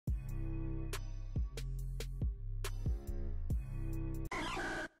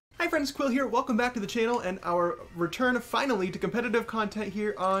friends, Quill here. Welcome back to the channel and our return finally to competitive content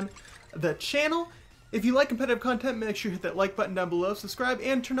here on the channel. If you like competitive content, make sure you hit that like button down below, subscribe,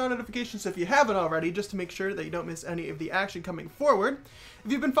 and turn on notifications if you haven't already, just to make sure that you don't miss any of the action coming forward.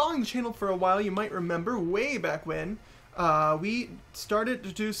 If you've been following the channel for a while, you might remember way back when we started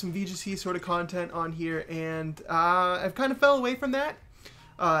to do some VGC sort of content on here, and I've kind of fell away from that.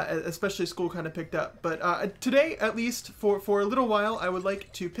 Especially school kind of picked up. But today, at least for a little while, I would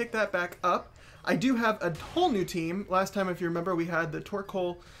like to pick that back up. I do have a whole new team. Last time, if you remember, we had the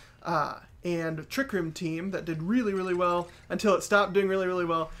Torkoal and Trick Room team that did really, really well until it stopped doing really, really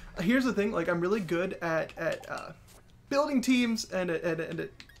well. Here's the thing, like, I'm really good at building teams and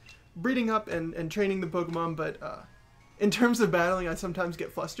at breeding up and training the Pokemon, but in terms of battling, I sometimes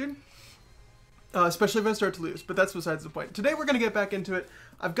get flustered. Especially if I start to lose, but that's besides the point. Today we're going to get back into it.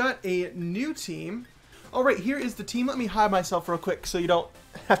 I've got a new team. Alright, here is the team. Let me hide myself real quick so you don't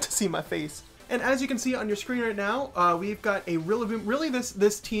have to see my face. And as you can see on your screen right now, we've got a Rillaboom. Really,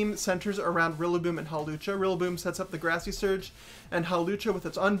 this team centers around Rillaboom and Hawlucha. Rillaboom sets up the Grassy Surge, and Hawlucha, with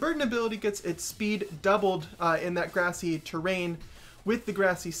its Unburden ability, gets its speed doubled in that grassy terrain with the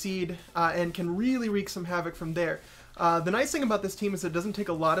Grassy Seed, and can really wreak some havoc from there. The nice thing about this team is it doesn't take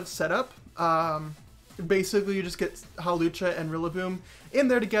a lot of setup. Basically, you just get Hawlucha and Rillaboom in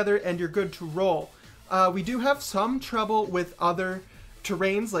there together, and you're good to roll. We do have some trouble with other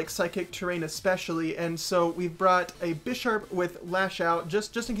terrains, like Psychic terrain especially, and so we've brought a Bisharp with Lash Out,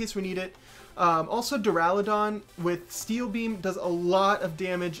 just in case we need it. Also, Duraludon with Steel Beam does a lot of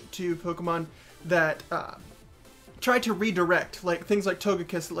damage to Pokemon that try to redirect, like things like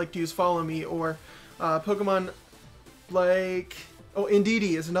Togekiss that like to use Follow Me, or Pokemon like... Oh,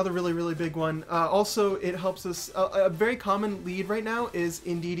 Indeedee is another really, really big one. Also, it helps us... a very common lead right now is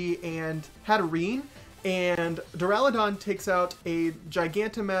Indeedee and Hatterene, and Duraludon takes out a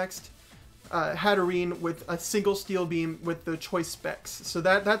Gigantamaxed Hatterene with a single Steel Beam with the choice specs. So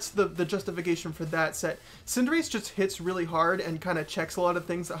that's the justification for that set. Cinderace just hits really hard and kind of checks a lot of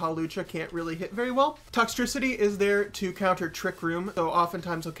things that Hawlucha can't really hit very well. Toxtricity is there to counter Trick Room, so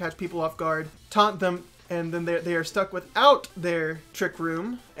oftentimes he'll catch people off guard, taunt them, and then they are stuck without their Trick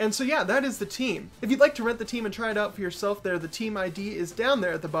Room. And so yeah, that is the team. If you'd like to rent the team and try it out for yourself there, the team ID is down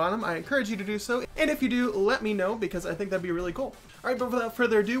there at the bottom. I encourage you to do so. And if you do, let me know, because I think that'd be really cool. Alright, but without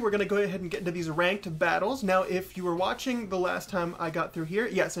further ado, we're going to go ahead and get into these ranked battles. Now, if you were watching the last time I got through here,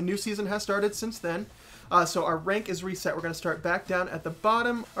 yes, a new season has started since then. So our rank is reset. We're going to start back down at the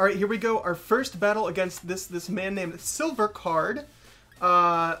bottom. Alright, here we go. Our first battle against this man named Silver Card.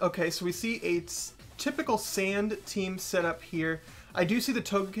 Okay, so we see a typical sand team setup here. I do see the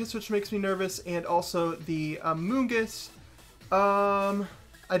Togekiss, which makes me nervous, and also the Moongus.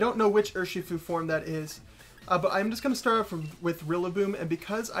 I don't know which Urshifu form that is, but I'm just going to start off with Rillaboom, and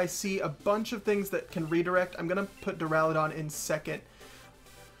because I see a bunch of things that can redirect, I'm going to put Duraludon in second.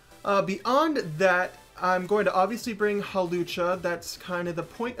 Beyond that, I'm going to obviously bring Hawlucha. That's kind of the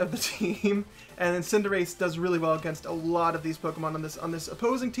point of the team. And then Cinderace does really well against a lot of these Pokemon on this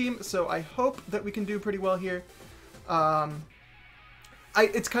opposing team, so I hope that we can do pretty well here.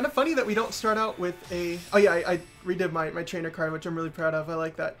 It's kind of funny that we don't start out with a... Oh yeah, I redid my trainer card, which I'm really proud of. I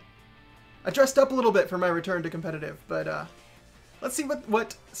like that. I dressed up a little bit for my return to competitive, but let's see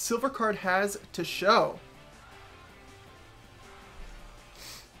what Silver Card has to show.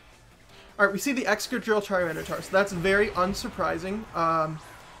 Alright, we see the Excadrill Tyranitar, so that's very unsurprising.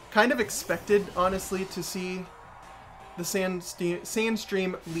 Kind of expected, honestly, to see the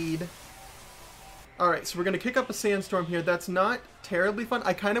Sandstream lead. Alright, so we're going to kick up a Sandstorm here. That's not terribly fun.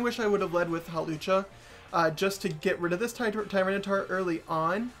 I kind of wish I would have led with Hawlucha, just to get rid of this Tyranitar early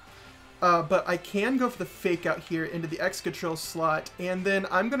on. But I can go for the Fake Out here into the Excadrill slot, and then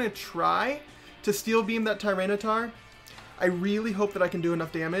I'm going to try to Steel Beam that Tyranitar. I really hope that I can do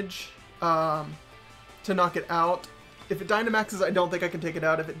enough damage to knock it out. If it Dynamaxes, I don't think I can take it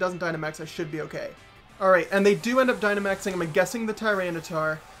out. If it doesn't Dynamax, I should be okay. Alright, and they do end up Dynamaxing, I'm guessing, the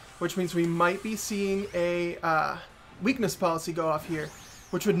Tyranitar, which means we might be seeing a weakness policy go off here,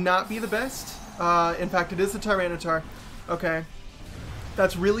 which would not be the best. In fact, it is the Tyranitar. Okay.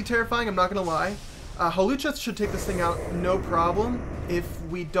 That's really terrifying, I'm not going to lie. Hawlucha should take this thing out no problem if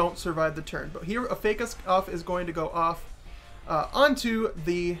we don't survive the turn. But here, a Fake Us Off is going to go off onto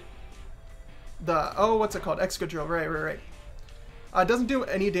the oh, what's it called? Excadrill, right. It doesn't do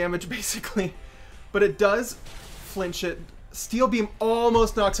any damage, basically, but it does flinch it. Steel Beam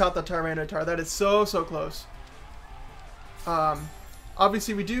almost knocks out the Tyranitar. That is so close.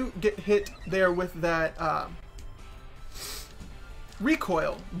 Obviously, we do get hit there with that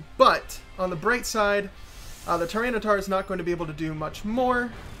recoil, but on the bright side, the Tyranitar is not going to be able to do much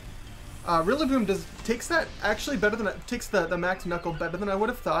more. Rillaboom takes that actually better than takes the max knuckle better than I would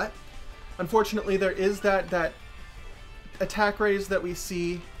have thought. Unfortunately, there is that attack raise that we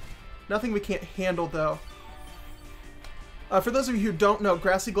see. Nothing we can't handle though. For those of you who don't know,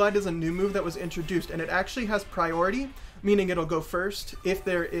 Grassy Glide is a new move that was introduced, and it actually has priority, meaning it'll go first if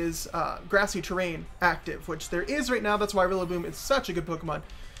there is grassy terrain active, which there is right now. That's why Rillaboom is such a good Pokemon.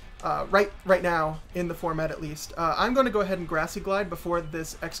 Right now, in the format at least. I'm going to go ahead and Grassy Glide before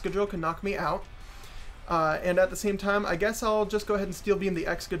this Excadrill can knock me out. And at the same time, I guess I'll just go ahead and Steel Beam the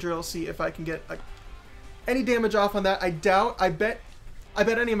Excadrill, see if I can get any damage off on that. I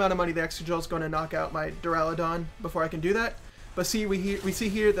bet any amount of money the Excadrill is going to knock out my Duraludon before I can do that. But see, we see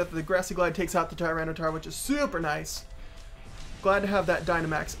here that the Grassy Glide takes out the Tyranitar, which is super nice. Glad to have that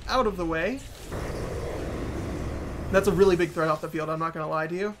Dynamax out of the way. That's a really big threat off the field, I'm not going to lie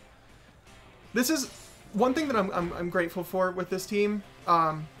to you. This is one thing that I'm grateful for with this team.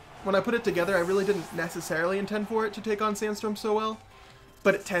 When I put it together, I really didn't necessarily intend for it to take on Sandstorm so well,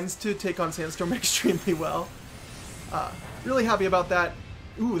 but it tends to take on Sandstorm extremely well. Really happy about that.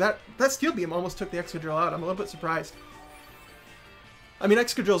 Ooh, that Steel Beam almost took the Excadrill out. I'm a little bit surprised. I mean,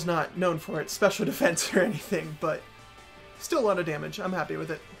 Excadrill's not known for its special defense or anything, but still a lot of damage. I'm happy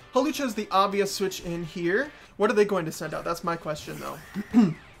with it. Hawlucha is the obvious switch in here. What are they going to send out? That's my question,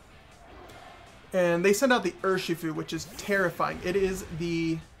 though. And they send out the Urshifu, which is terrifying. It is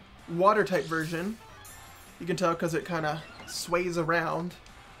the water-type version. You can tell because it kind of sways around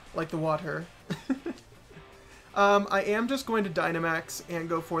like the water. I am just going to Dynamax and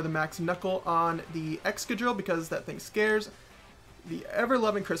go for the Max Knuckle on the Excadrill because that thing scares the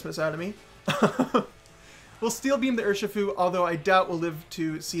ever-loving Christmas out of me. We'll Steel Beam the Urshifu, although I doubt we'll live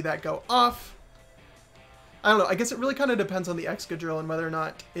to see that go off. I don't know, I guess it really kind of depends on the Excadrill and whether or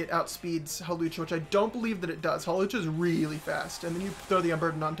not it outspeeds Hawlucha, which I don't believe that it does. Hawlucha is really fast, and then you throw the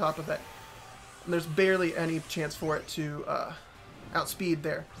Unburden on top of it. And there's barely any chance for it to outspeed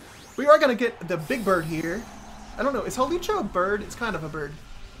there. We are going to get the big bird here. I don't know, is Hawlucha a bird? It's kind of a bird.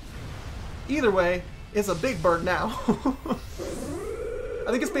 Either way, it's a big bird now. I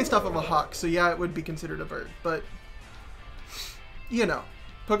think it's based off of a hawk, so yeah, it would be considered a bird. But, you know,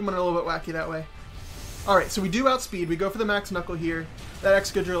 Pokemon are a little bit wacky that way. Alright, so we do outspeed. We go for the Max Knuckle here. That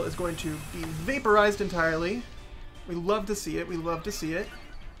Excadrill is going to be vaporized entirely. We love to see it. We love to see it.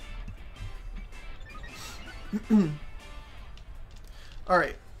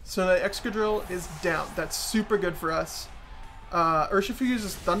 Alright, so the Excadrill is down. That's super good for us. Urshifu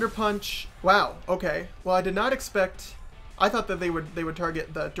uses Thunder Punch. Wow, okay. Well, I did not expect... I thought that they would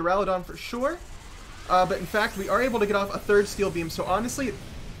target the Duraludon for sure. But in fact, we are able to get off a third Steel Beam. So honestly,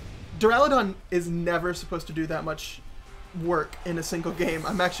 Duraludon is never supposed to do that much work in a single game.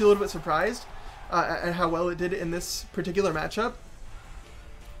 I'm actually a little bit surprised at how well it did in this particular matchup.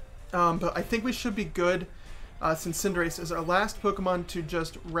 But I think we should be good since Cinderace is our last Pokemon to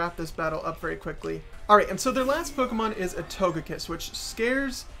just wrap this battle up very quickly. Alright, and so their last Pokemon is a Togekiss, which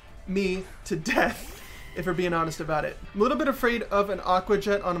scares me to death, if we're being honest about it. I'm a little bit afraid of an Aqua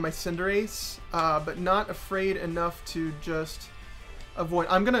Jet on my Cinderace, but not afraid enough to just avoid.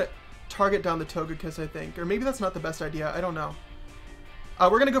 I'm going to target down the Togekiss, I think. Or maybe that's not the best idea. I don't know. We're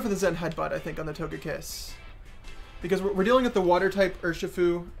going to go for the Zen Headbutt, I think, on the Togekiss. Because we're dealing with the Water-type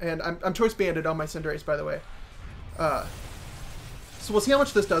Urshifu, and I'm Choice Banded on my Cinderace, by the way. So we'll see how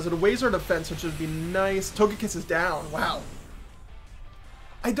much this does. It'll raise our defense, which would be nice. Togekiss is down. Wow.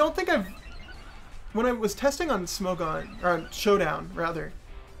 I don't think I've... When I was testing on Smogon, or on Showdown, rather,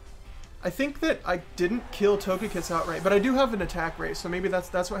 I think that I didn't kill Togekiss outright, but I do have an attack raise, so maybe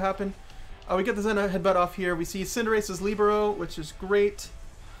that's what happened. We get the Zen Headbutt off here. We see Cinderace's Libero, which is great.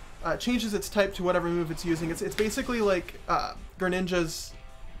 Changes its type to whatever move it's using. It's basically like Greninja's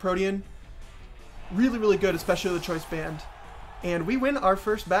Protean. Really, really good, especially the Choice Band. And we win our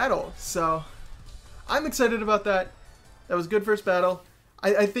first battle, so I'm excited about that. That was a good first battle.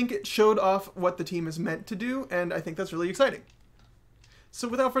 I think it showed off what the team is meant to do, and I think that's really exciting. So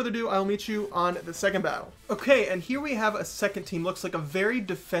without further ado, I'll meet you on the second battle. Okay, and here we have a second team. Looks like a very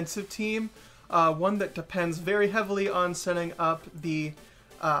defensive team. One that depends very heavily on setting up the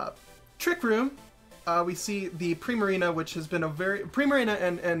Trick Room. We see the Primarina, which has been a very... Primarina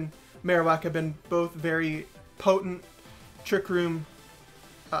and Marowak have been both very potent Trick Room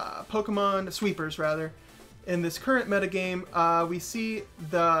Pokemon, sweepers rather. In this current metagame, we see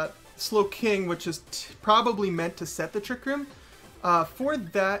the Slowking, which is probably meant to set the Trick Room.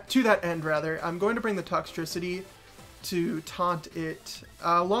 To that end, rather, I'm going to bring the Toxtricity to taunt it,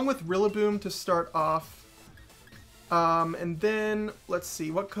 along with Rillaboom to start off. And then, let's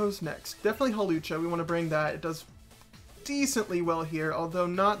see, what goes next? Definitely Hawlucha, we want to bring that. It does decently well here, although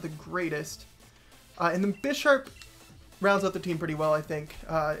not the greatest. And then Bisharp rounds out the team pretty well, I think.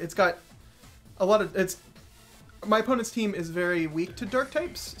 It's got a lot of... My opponent's team is very weak to dark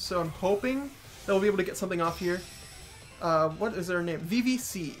types, so I'm hoping that we'll be able to get something off here. What is their name?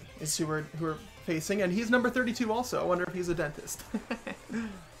 VGC is who we're facing, and he's number 32 also. I wonder if he's a dentist.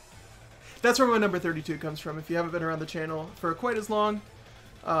 That's where my number 32 comes from, if you haven't been around the channel for quite as long.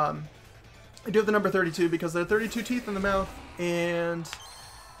 I do have the number 32 because there are 32 teeth in the mouth, and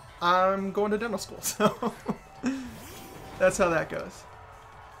I'm going to dental school, so that's how that goes.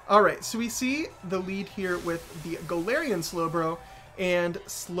 Alright, so we see the lead here with the Galarian Slowbro and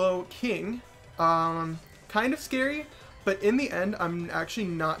Slowking. Kind of scary, but in the end, I'm actually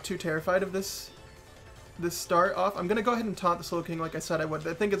not too terrified of this start off. I'm going to go ahead and taunt the Slowking like I said I would.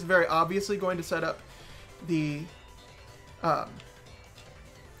 I think it's very obviously going to set up the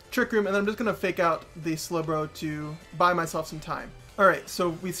Trick Room, and then I'm just going to fake out the Slowbro to buy myself some time. Alright, so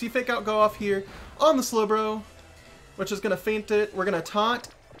we see Fake Out go off here on the Slowbro, which is going to feint it. We're going to taunt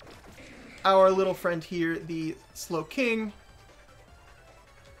our little friend here, the Slowking.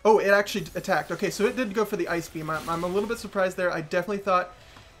 Oh, it actually attacked. Okay, so it did go for the Ice Beam. I'm a little bit surprised there. I definitely thought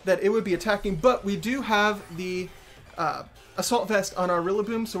that it would be attacking, but we do have the Assault Vest on our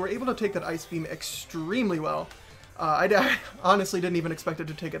Rillaboom, so we're able to take that Ice Beam extremely well. I honestly didn't even expect it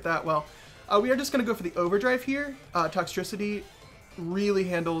to take it that well. We are just going to go for the Overdrive here. Toxtricity really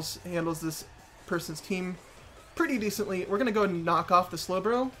handles this person's team pretty decently. We're going to go ahead and knock off the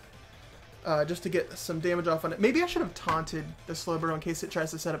Slowbro. Just to get some damage off on it. Maybe I should have taunted the Slowbro in case it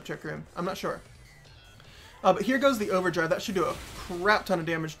tries to set up Trick Room. I'm not sure. But here goes the Overdrive. That should do a crap ton of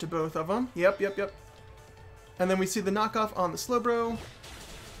damage to both of them. Yep. And then we see the knockoff on the Slowbro.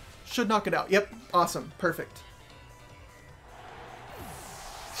 Should knock it out. Yep, awesome. Perfect.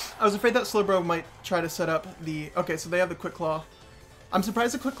 I was afraid that Slowbro might try to set up the... Okay, so they have the Quick Claw. I'm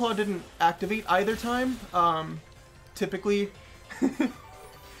surprised the Quick Claw didn't activate either time. Typically...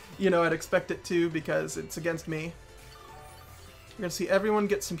 You know, I'd expect it to because it's against me. We're going to see everyone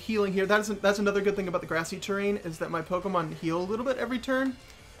get some healing here. That's another good thing about the grassy terrain, is that my Pokemon heal a little bit every turn.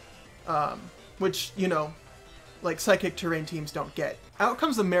 Which, you know, like Psychic terrain teams don't get. Out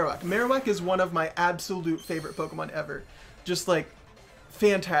comes the Marowak. Marowak is one of my absolute favorite Pokemon ever. Just, like,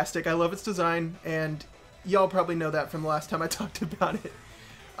 fantastic. I love its design, and y'all probably know that from the last time I talked about it.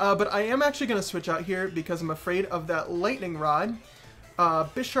 But I am actually going to switch out here because I'm afraid of that Lightning Rod.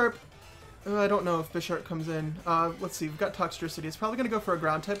 Bisharp, I don't know if Bisharp comes in. Let's see, we've got Toxtricity. It's probably going to go for a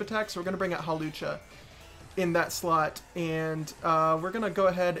ground type attack, so we're going to bring out Hawlucha in that slot. And we're going to go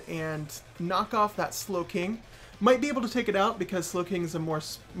ahead and knock off that Slowking. Might be able to take it out because Slowking is a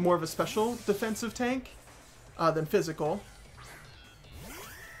more of a special defensive tank than physical.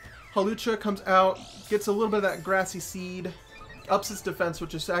 Hawlucha comes out, gets a little bit of that Grassy Seed, ups its defense,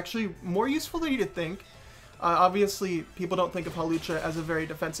 which is actually more useful than you'd think. Obviously, people don't think of Hawlucha as a very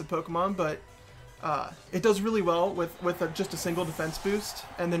defensive Pokemon, but it does really well with just a single defense boost,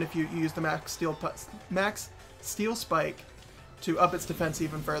 and then if you use the Max Steel Spike to up its defense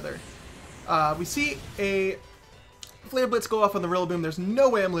even further. We see a Flare Blitz go off on the Rillaboom. There's no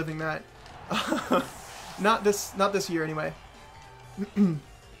way I'm living that. Not this year anyway.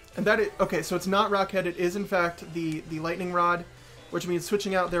 And okay, so it's not Rockhead. It is in fact the Lightning Rod, which means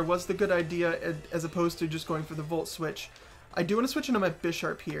switching out there was the good idea as opposed to just going for the Volt Switch. I do want to switch into my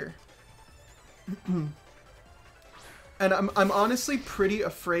Bisharp here. And I'm honestly pretty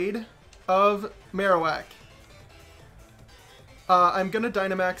afraid of Marowak. I'm going to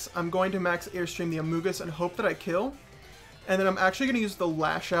Dynamax. I'm going to Max Airstream the Amogus and hope that I kill. And then I'm actually going to use the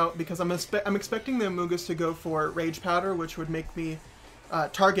Lash Out because I'm expecting the Amogus to go for Rage Powder, which would make me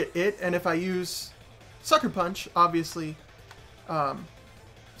target it. And if I use Sucker Punch, obviously...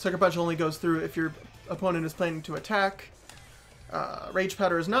 Sucker Punch only goes through if your opponent is planning to attack. Rage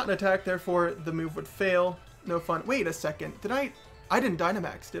Powder is not an attack, therefore the move would fail. No fun. Wait a second. I didn't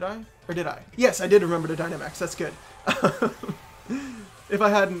Dynamax, did I? Or did I? Yes, I did remember to Dynamax. That's good. If I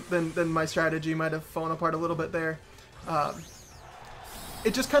hadn't, then my strategy might have fallen apart a little bit there.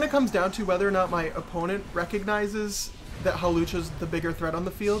 It just kind of comes down to whether or not my opponent recognizes that Hawlucha's the bigger threat on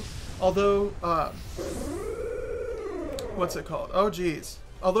the field. Although, what's it called? Oh, geez.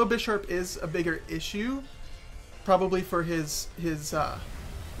 Although Bisharp is a bigger issue, probably for his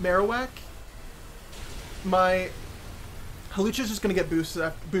Marowak, my Hawlucha's just going to get boost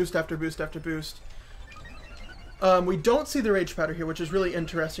after boost after boost. We don't see the Rage Powder here, which is really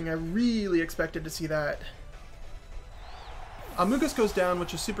interesting. I really expected to see that. Amogus goes down,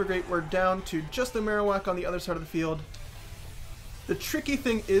 which is super great. We're down to just the Marowak on the other side of the field. The tricky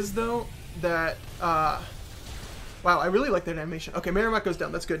thing is, though, that Wow, I really like that animation. Okay, Marowak goes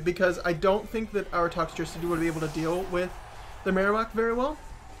down. That's good, because I don't think that our Toxtricity would be able to deal with the Marowak very well.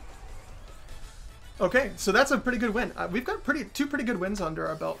 Okay, so that's a pretty good win. We've got two pretty good wins under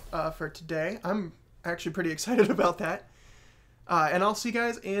our belt for today. I'm actually pretty excited about that. And I'll see you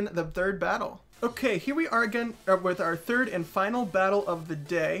guys in the third battle. Okay, here we are again with our third and final battle of the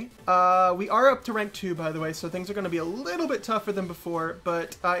day. We are up to rank 2, by the way, so things are going to be a little bit tougher than before,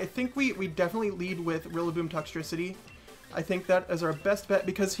 but I think we definitely lead with Rillaboom Toxtricity. I think that is our best bet,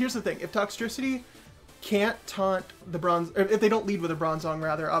 because here's the thing, if Toxtricity can't taunt the Bronze, or if they don't lead with a Bronzong,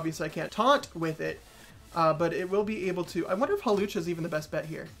 rather, obviously I can't taunt with it, but it will be able to. I wonder if Hawlucha is even the best bet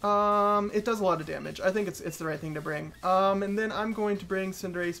here. It does a lot of damage. I think it's the right thing to bring. And then I'm going to bring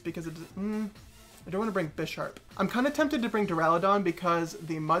Cinderace because it I don't want to bring Bisharp. I'm kind of tempted to bring Duraludon because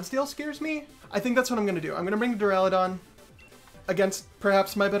the Mudsdale scares me. I think that's what I'm going to do. I'm going to bring Duraludon against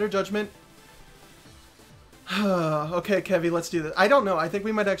perhaps my better judgment. Okay, Kevy, let's do this. I don't know. I think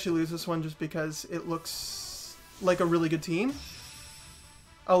we might actually lose this one just because it looks like a really good team.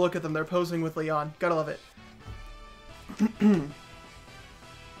 Oh, look at them. They're posing with Leon. Gotta love it.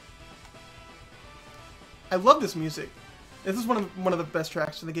 I love this music. This is one of the best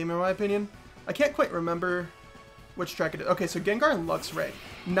tracks in the game, in my opinion. I can't quite remember which track it is. Okay, so Gengar and Luxray.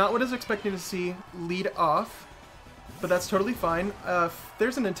 Not what I was expecting to see lead off, but that's totally fine.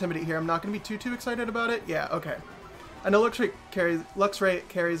 There's an Intimidate here. I'm not going to be too excited about it. Yeah, okay. I know Luxray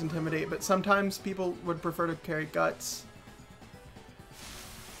carries Intimidate, but sometimes people would prefer to carry Guts.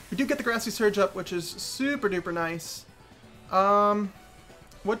 We do get the Grassy Surge up, which is super duper nice.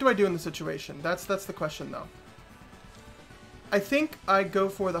 What do I do in the situation? That's the question, though. I think I go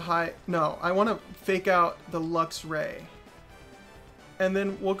for the high... No, I want to fake out the Luxray. And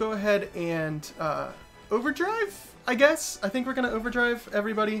then we'll go ahead and overdrive, I guess. I think we're going to overdrive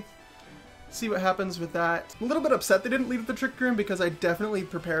everybody. See what happens with that. I'm a little bit upset they didn't leave the Trick Room because I definitely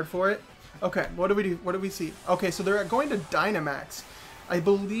prepared for it. Okay, what do we do? What do we see? Okay, so they're going to Dynamax. I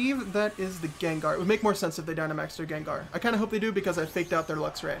believe that is the Gengar. It would make more sense if they Dynamax their Gengar. I kind of hope they do because I faked out their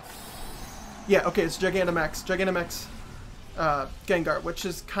Luxray. Yeah, okay, it's Gigantamax. Gigantamax Gengar, which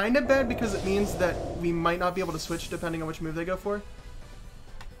is kind of bad because it means that we might not be able to switch depending on which move they go for.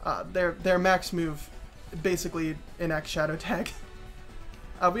 Their max move basically enacts Shadow Tag.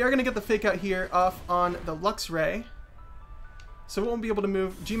 We are going to get the fake out here off on the Luxray. So it won't be able to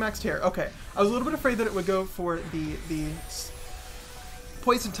move. G-Max Tear. Okay. I was a little bit afraid that it would go for the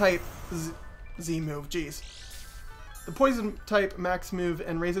Poison type Z move. Jeez. The Poison type max move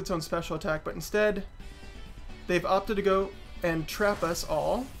and raise its own special attack, but instead they've opted to go and trap us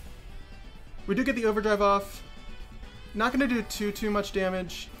all. We do get the Overdrive off. Not going to do too much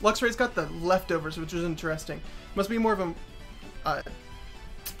damage. Luxray's got the leftovers, which is interesting. Must be more of a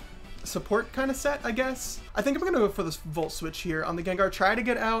support kind of set, I guess. I think I'm going to go for this Volt Switch here on the Gengar. Try to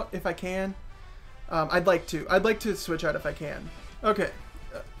get out if I can. I'd like to switch out if I can. Okay.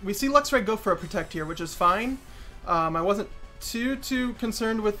 We see Luxray go for a Protect here, which is fine. I wasn't too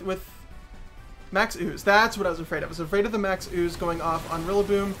concerned with Max Ooze. That's what I was afraid of. I was afraid of the Max Ooze going off on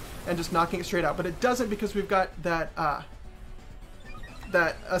Rillaboom and just knocking it straight out. But it doesn't because we've got that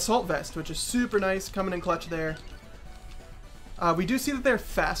Assault Vest, which is super nice, coming in clutch there. We do see that they're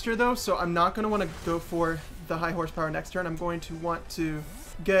faster though, so I'm not going to want to go for the high horsepower next turn. I'm going to want to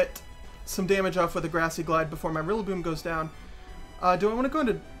get some damage off with a Grassy Glide before my Rillaboom goes down. Do I want to go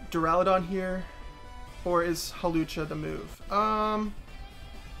into Duraludon here? Or is Hawlucha the move?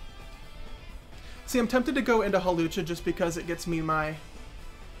 See, I'm tempted to go into Hawlucha just because it gets me my...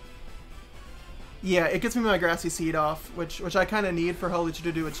 Yeah, it gets me my Grassy Seed off, which I kind of need for Hawlucha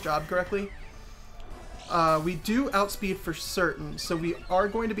to do its job correctly. We do outspeed for certain, so we are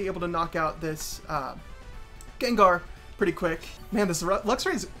going to be able to knock out this Gengar pretty quick. Man, this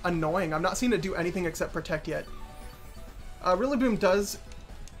Luxray is annoying. I'm not seeing it do anything except Protect yet. Rillaboom does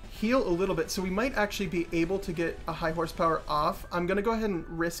heal a little bit, so we might actually be able to get a high horsepower off. I'm going to go ahead and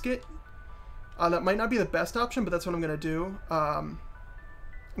risk it. That might not be the best option, but that's what I'm going to do. I'm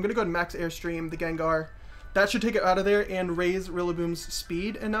going to go ahead and max Airstream the Gengar. That should take it out of there and raise Rillaboom's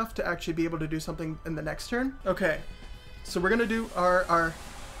speed enough to actually be able to do something in the next turn. Okay, so we're going to do our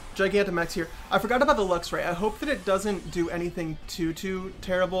Gigantamax here. I forgot about the Luxray. I hope that it doesn't do anything too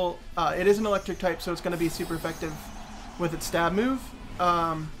terrible. It is an electric type, so it's going to be super effective with its stab move.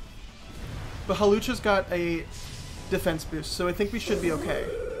 But Hawlucha's got a defense boost, so I think we should be okay.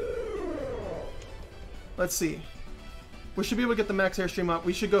 Let's see. We should be able to get the max Airstream up.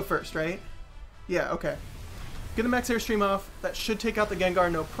 We should go first, right? Yeah, okay. Get the max Airstream off. That should take out the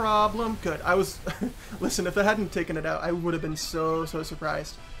Gengar, no problem. Good. I was... Listen, if I hadn't taken it out, I would have been so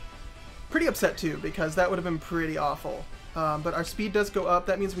surprised. pretty upset too, because that would have been pretty awful. But our speed does go up.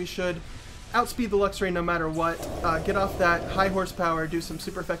 That means we should outspeed the Luxray no matter what. Get off that high horsepower, do some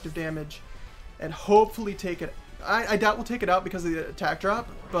super effective damage, and hopefully take it. I doubt we'll take it out because of the attack drop,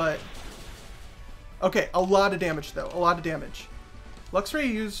 but... Okay, a lot of damage though. A lot of damage. Luxray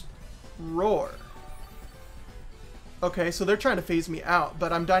used Roar. Okay, so they're trying to phase me out,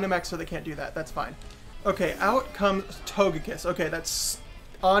 but I'm Dynamax, so they can't do that. That's fine. Okay, out comes Togekiss. Okay, that's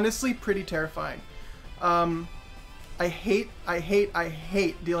honestly pretty terrifying. I hate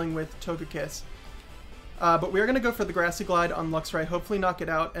dealing with Togekiss. But we're going to go for the Grassy Glide on Luxray, hopefully knock it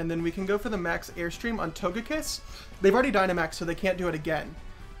out, and then we can go for the Max Airstream on Togekiss. They've already Dynamaxed, so they can't do it again,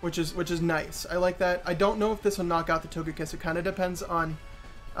 which is nice. I like that. I don't know if this will knock out the Togekiss. It kind of depends on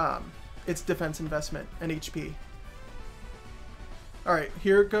its defense investment and HP. Alright,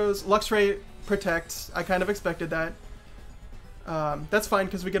 here it goes. Luxray protects. I kind of expected that. That's fine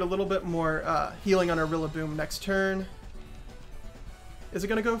because we get a little bit more healing on our Rillaboom next turn. Is it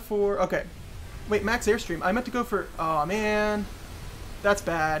going to go for... Okay. Wait, Max Airstream. I meant to go for... Oh, man. That's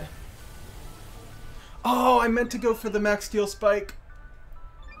bad. Oh, I meant to go for the Max Steel Spike.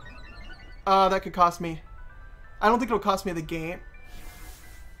 That could cost me. I don't think it'll cost me the game.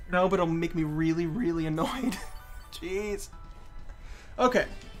 No, but it'll make me really, really annoyed. Jeez. Okay,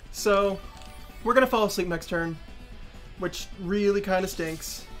 so we're going to fall asleep next turn, which really kind of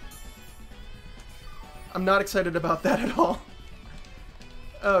stinks. I'm not excited about that at all.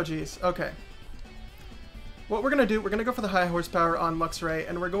 Oh, jeez. Okay. What we're going to do, we're going to go for the high horsepower on Luxray,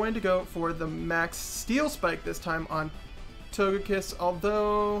 and we're going to go for the Max Steel Spike this time on Togekiss,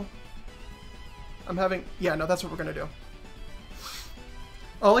 although I'm having... Yeah, no, that's what we're going to do.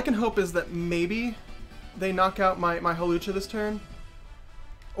 All I can hope is that maybe they knock out my Hawlucha this turn.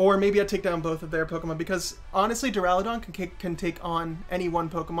 Or maybe I take down both of their Pokemon, because honestly, Duraludon can take on any one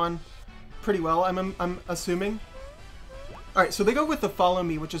Pokemon pretty well, I'm assuming. Alright, so they go with the Follow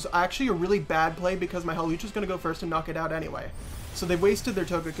Me, which is actually a really bad play because my Hawlucha's going to go first and knock it out anyway. So they wasted their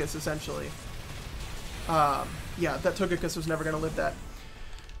Togekiss, essentially. Yeah, that Togekiss was never going to live that.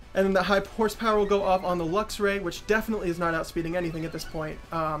 And then the high horsepower will go off on the Luxray, which definitely is not outspeeding anything at this point.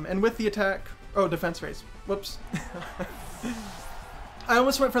 And with the attack... Oh, defense raise. Whoops. I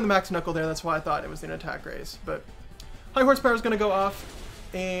almost went for the Max Knuckle there, that's why I thought it was an attack raise. But high horsepower is going to go off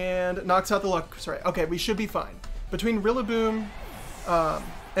and knocks out the Luxray. Okay, we should be fine. Between Rillaboom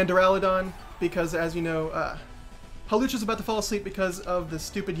and Duraludon, because as you know, Hawlucha's about to fall asleep because of the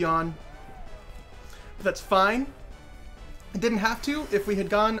stupid yawn. But that's fine. It didn't have to. If we had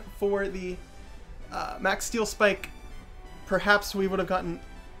gone for the Max Steel Spike, perhaps we would have gotten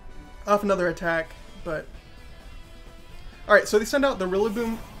off another attack, but... Alright, so they send out the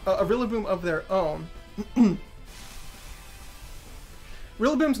Rillaboom, a Rillaboom of their own.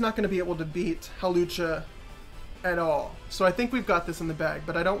 Rillaboom's not going to be able to beat Hawlucha at all, so I think we've got this in the bag.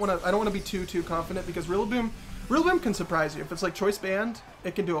 But I don't want to be too confident because Rillaboom can surprise you. If it's like Choice Band,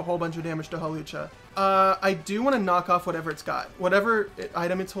 it can do a whole bunch of damage to Hawlucha. I do want to knock off whatever it's got, whatever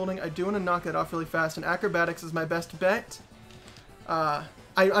item it's holding. I do want to knock it off really fast, and Acrobatics is my best bet. I'm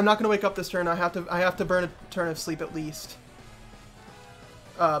not going to wake up this turn. I have to burn a turn of sleep at least.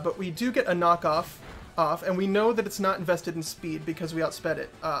 But we do get a knockoff off, and we know that it's not invested in speed because we outsped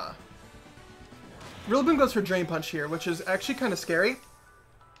it. Rillaboom goes for Drain Punch here, which is actually kind of scary.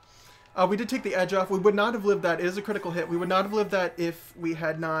 We did take the edge off. We would not have lived that. It is a critical hit. We would not have lived that if we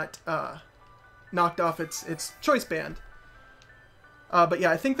had not knocked off its Choice Band. But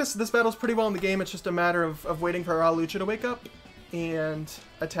yeah, I think this battle's pretty well in the game. It's just a matter of waiting for our Hawlucha to wake up and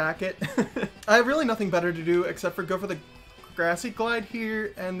attack it. I have really nothing better to do except for go for the Grassy Glide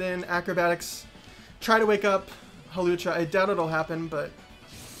here, and then Acrobatics. Try to wake up Hawlucha. I doubt it'll happen, but...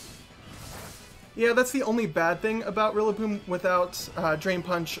 Yeah, that's the only bad thing about Rillaboom without Drain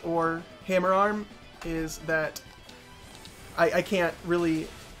Punch or Hammer Arm, is that I can't really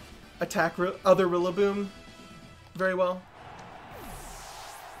attack other Rillaboom very well.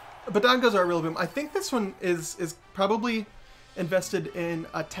 But down goes our Rillaboom. I think this one is probably invested in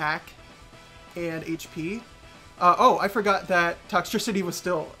attack and HP. Oh, I forgot that Toxtricity was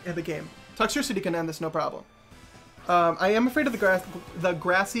still in the game. Toxtricity can end this no problem. I am afraid of the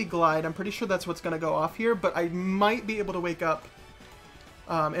Grassy Glide. I'm pretty sure that's what's going to go off here, but I might be able to wake up.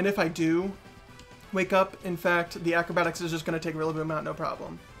 And if I do wake up, in fact, the Acrobatics is just going to take Rillaboom out, no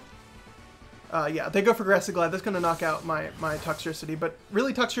problem. Yeah, they go for Grassy Glide. That's going to knock out my Toxtricity, but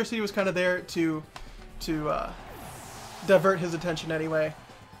really Toxtricity was kind of there to divert his attention anyway.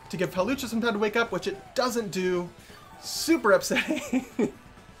 To give Hawlucha some time to wake up, which it doesn't do. Super upsetting.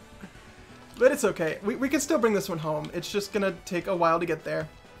 But it's okay. We can still bring this one home. It's just going to take a while to get there.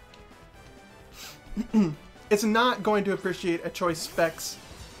 it's not going to appreciate a Choice Specs,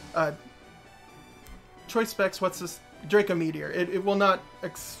 what's this? Draco Meteor. It will not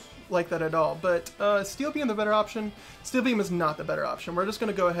like that at all. But Steel Beam the better option. Steel Beam is not the better option. We're just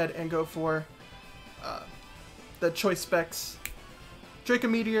going to go ahead and go for the Choice Specs Draco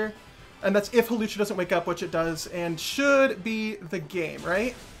Meteor. And that's if Hawlucha doesn't wake up, which it does, and should be the game,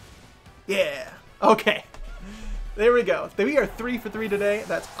 right? Yeah. Okay. There we go. We are 3 for 3 today.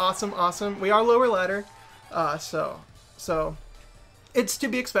 That's awesome, awesome. We are lower ladder, so it's to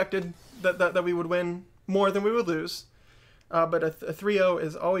be expected that we would win more than we would lose. But a 3-0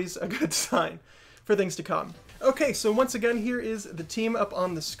 is always a good sign for things to come. Okay, so once again, here is the team up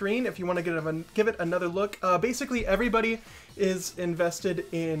on the screen. If you want to give it another look, basically everybody is invested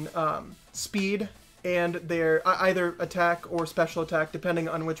in speed and their either attack or special attack, depending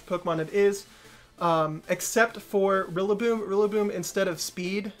on which Pokemon it is. Except for Rillaboom. Rillaboom, instead of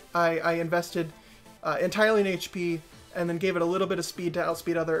speed, I invested entirely in HP and then gave it a little bit of speed to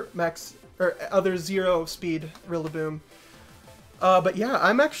outspeed other zero speed Rillaboom. But yeah,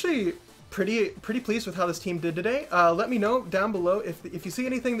 I'm actually pretty pleased with how this team did today. Let me know down below if you see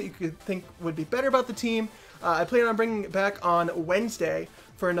anything that you could think would be better about the team. I plan on bringing it back on Wednesday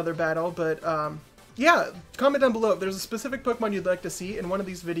for another battle, but yeah, comment down below if there's a specific Pokemon you'd like to see in one of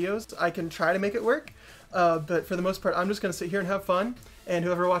these videos. I can try to make it work, but for the most part, I'm just going to sit here and have fun, and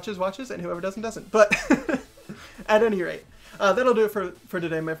whoever watches, watches, and whoever doesn't. But at any rate, that'll do it for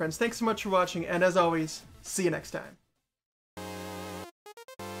today, my friends. Thanks so much for watching, and as always, see you next time.